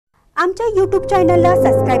आमच्या YouTube चॅनलला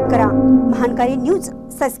subscribe करा, महानकारी न्यूज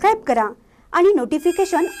सबस्क्राइब करा आणि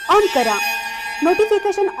नोटिफिकेशन ऑन करा।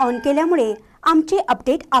 नोटिफिकेशन ऑन केल्यामुळे आमचे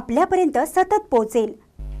अपडेट आपल्यापर्यंत सतत पोहोचेल।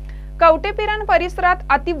 कवटेपिरान परिसरात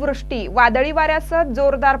अतिवृष्टी, वादळी वाऱ्यासह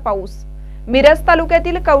जोरदार पाऊस। मिरज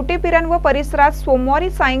तालुक्यातील कवटेपिरान व परिसरात सोमवारी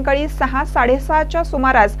सायंकाळी 6:30च्या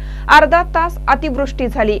सुमारास अर्धा तास अतिवृष्टी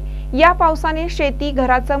झाली। या पावसाने शेती,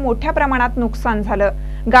 घराचं मोठ्या प्रमाणात नुकसान झालं।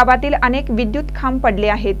 गावातील अनेक विद्युत खांब पडले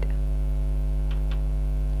आहेत।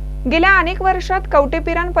 गेल्या अनेक वर्षात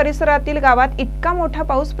कवटेपिरान परिसरातील गावात इतका मोठा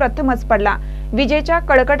पाऊस प्रथमच पडला। विजेच्या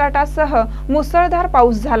कडकडाटासह मुसळधार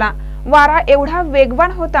पाऊस झाला। वारा एवढा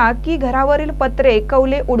वेगवान होता की घरावरील पत्रे,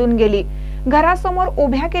 कौले उडून गेली। घरासमोर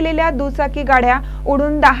उभ्या केलेल्या दुचाकी गाड्या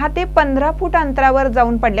उडून 10 ते 15 फूट अंतरावर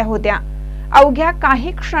जाऊन पडल्या होत्या। अवघ्या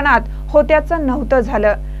काही क्षणात होत्याचं नव्हतं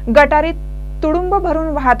झालं। गटारी तुडुंब भरून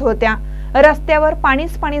वाहत होत्या। रस्त्यावर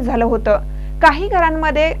पाणीच पाणी झालं होतं। काही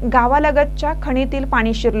घरांमध्ये गावालगतच्या खणीतील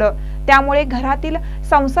पाणी शिरलं, त्यामुळे घरातील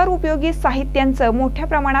संसार उपयोगी साहित्यांचं मोठ्या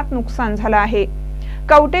प्रमाणात नुकसान झालं आहे।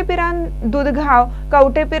 कवटेपिरान दुधगाव,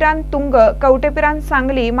 कवटेपिरान तुंग, कवटेपिरान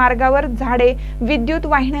सांगली मार्गावर झाडे, विद्युत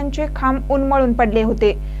वाहिन्यांचे खांब उन्मळून पडले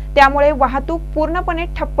होते, त्यामुळे वाहतूक पूर्णपणे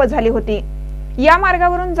ठप्प झाली होती। या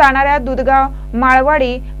मार्गावरून जाणाऱ्या दुधगाव,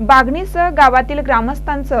 माळवाडी, बागणीसह गावातील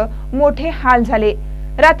ग्रामस्थांचं मोठे हाल झाले।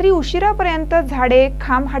 रात्री उशिरापर्यंत झाडे,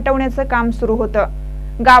 खांब हटवण्याचं काम सुरू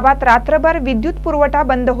होतं। गावात रात्रभर विद्युत पुरवठा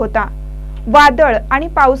बंद होता। वादळ आणि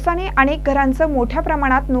पावसाने अनेक घरांचं मोठ्या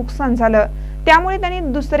प्रमाणात नुकसान झालं, त्यामुळे त्यांनी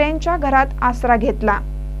दुसऱ्यांच्या घरात आसरा घेतला।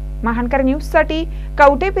 महानकारी न्यूज साठी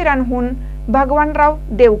कवटेपिरानहून भगवानराव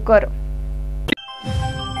देवकर।